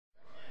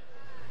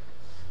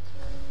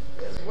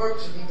work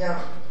to be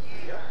done.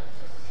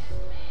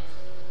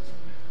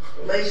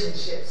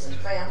 Relationships and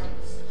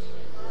families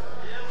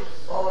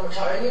falling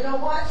apart. And you know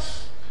what?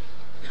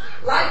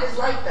 Life is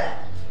like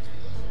that.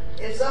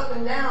 It's up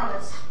and down.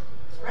 It's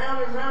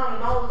round and round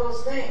and all of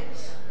those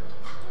things.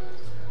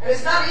 And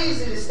it's not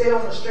easy to stay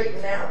on the straight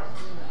and narrow.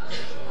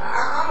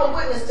 I'm a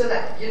witness to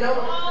that, you know.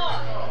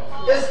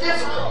 It's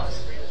difficult.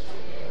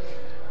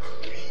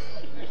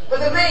 But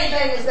the main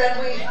thing is that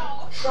we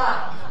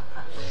try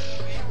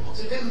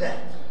to do that.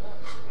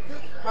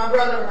 My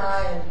brother and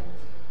I and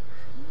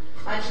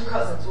my two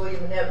cousins,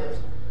 William and Edward,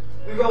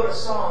 we wrote a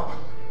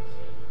song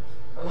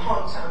a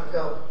long time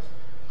ago.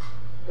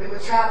 We were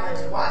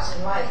traveling and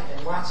watching life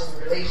and watching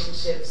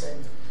relationships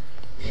and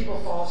people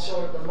fall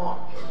short of the mark.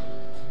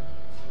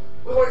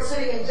 We weren't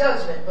sitting in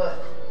judgment,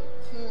 but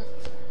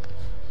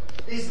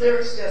these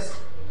lyrics just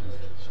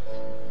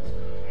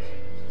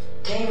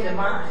came to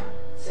mind.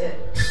 Said,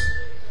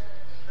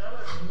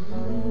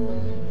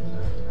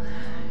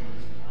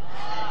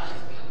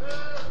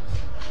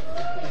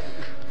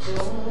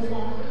 don't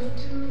want to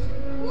do.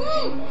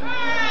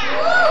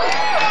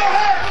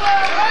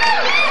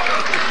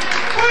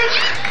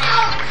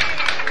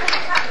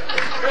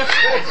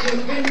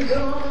 You've been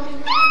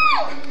gone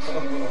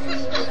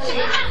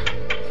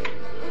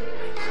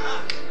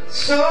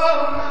so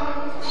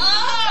long.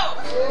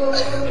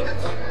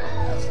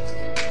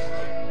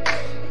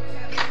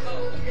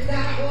 And I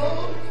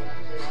hope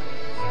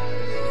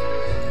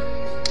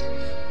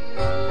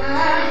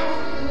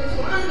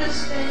you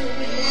understand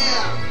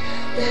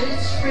that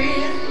it's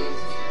real.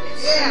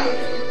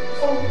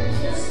 Oh,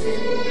 yes, it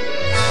is.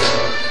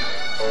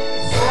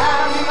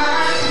 Inside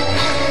my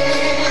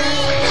head.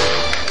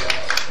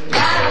 I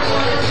don't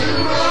want to do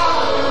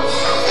wrong.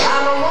 I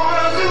don't want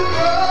to do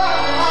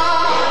wrong.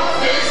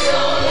 It's so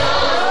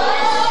long.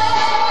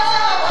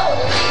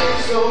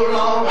 It's so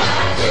long. I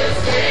just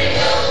can't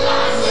help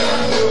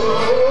myself.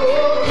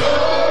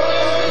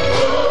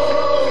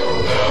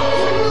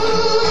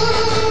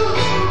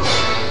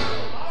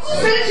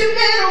 Since you've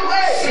been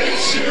away.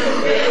 Since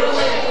you've been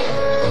away.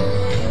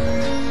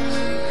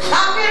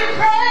 I've been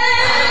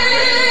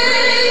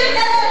praying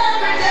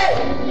every day.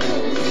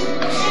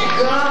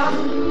 God,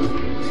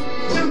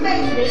 to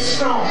make me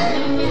strong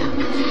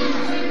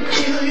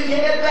till you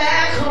get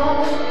back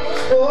home.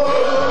 Oh,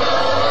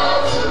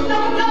 no,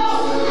 no,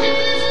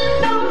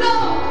 no, no,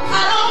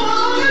 I don't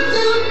want to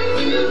do.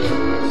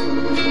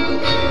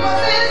 But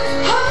this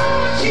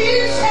heart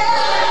keeps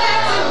telling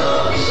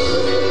me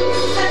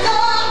and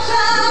all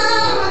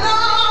time with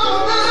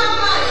all my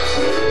might.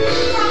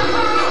 I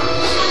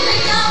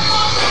think I'm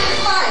on this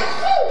fight.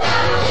 I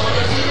don't want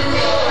to do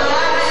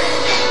right.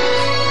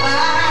 I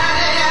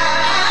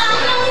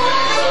don't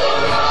want to do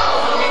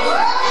wrong.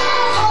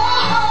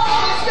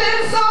 Oh, it's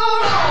been so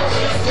long.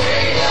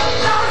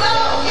 No, no,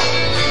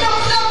 no,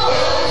 no.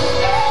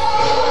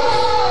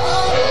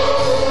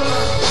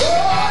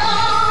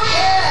 Oh,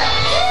 yeah.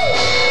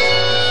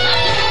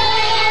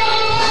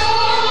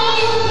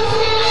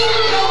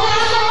 No,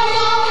 I don't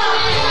wanna.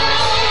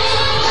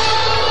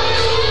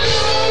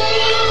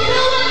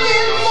 No, I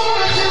didn't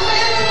wanna do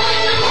it.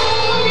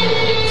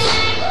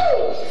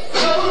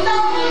 No, no,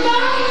 no,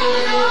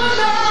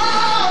 no.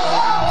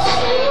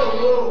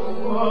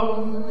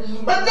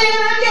 But then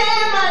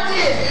again, my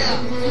dear,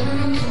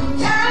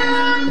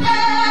 time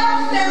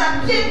passed and I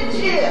didn't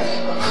hear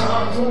a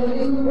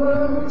comforting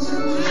word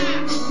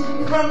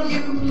from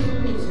you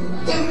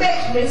to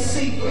make me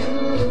see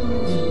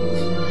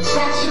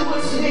that you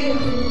was here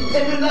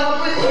in love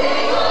with